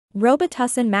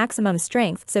Robitussin maximum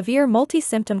strength severe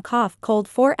multi-symptom cough cold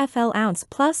 4 fl ounce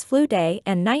plus flu day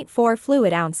and night 4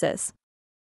 fluid ounces.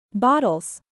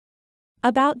 Bottles.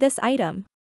 About this item.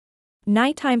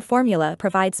 Nighttime formula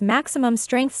provides maximum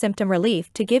strength symptom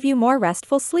relief to give you more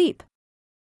restful sleep.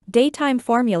 Daytime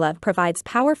formula provides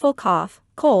powerful cough,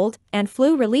 cold, and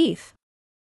flu relief.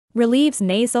 Relieves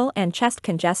nasal and chest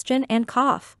congestion and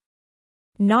cough.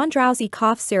 Non-drowsy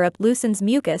cough syrup loosens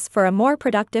mucus for a more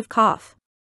productive cough.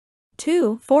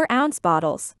 2 4-ounce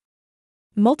bottles.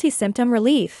 Multi-symptom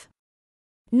relief.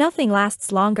 Nothing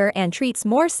lasts longer and treats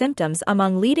more symptoms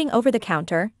among leading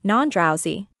over-the-counter,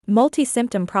 non-drowsy,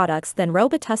 multi-symptom products than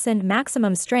Robitussin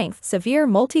maximum strength severe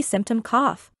multi-symptom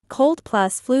cough, cold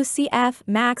plus flu CF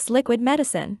max liquid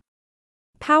medicine.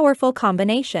 Powerful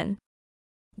combination.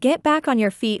 Get back on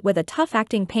your feet with a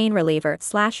tough-acting pain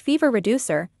reliever/fever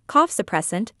reducer, cough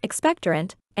suppressant,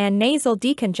 expectorant, and nasal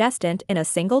decongestant in a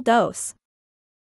single dose.